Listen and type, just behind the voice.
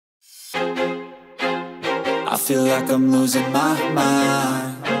I feel like I'm losing my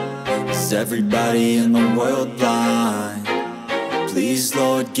mind. Is everybody in the world blind? Please,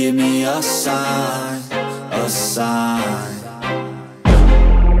 Lord, give me a sign, a sign.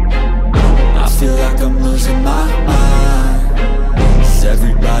 I feel like I'm losing my mind. Is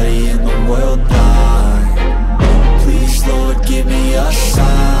everybody in the world blind? Please, Lord, give me a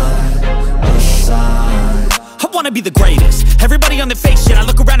sign, a sign. I wanna be the greatest. Everybody on the fake shit. I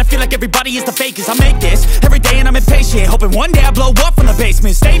look around and feel like everybody is the fakest. I make this every day and I'm impatient, hoping one day I blow up from the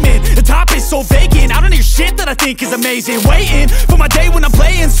basement. Statement, the top is so vacant. I don't hear shit that I think is amazing. Waiting for my day when I'm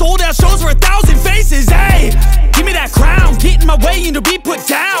playing sold out shows for 1,000 faces. Hey, give me that crown, get in my way and to be put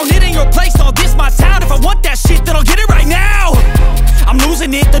down. It ain't your place, all this my town. If I want that shit, then I'll get it right now. I'm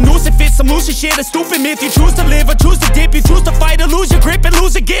losing it, the noose it fits. I'm losing shit, a stupid myth. You choose to live or choose to dip. You choose to fight or lose your grip and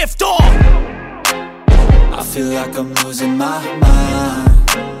lose a gift. I feel like I'm losing my mind.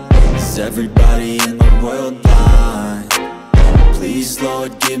 Is everybody in the world blind? Please,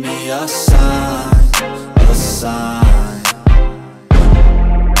 Lord, give me a sign, a sign.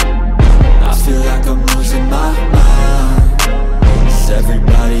 I feel like I'm losing my mind. Is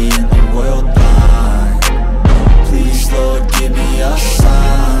everybody in the world blind? Please, Lord, give me a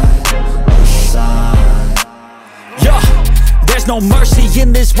sign, a sign. Yeah. There's no mercy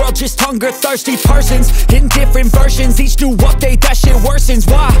in this world, just hunger-thirsty persons in different versions. Each new update, that shit worsens.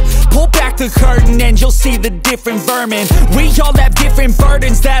 Why? Pull back the curtain and you'll see the different vermin. We all have different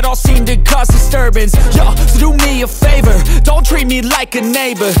burdens that all seem to cause disturbance. Yo, so do me a favor, don't treat me like a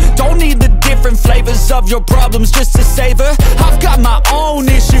neighbor. Don't need the different flavors of your problems just to savor. I've got my own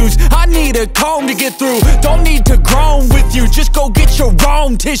issues, I need a comb to get through. Don't need to groan with you, just go get your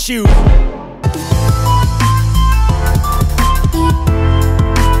own tissue.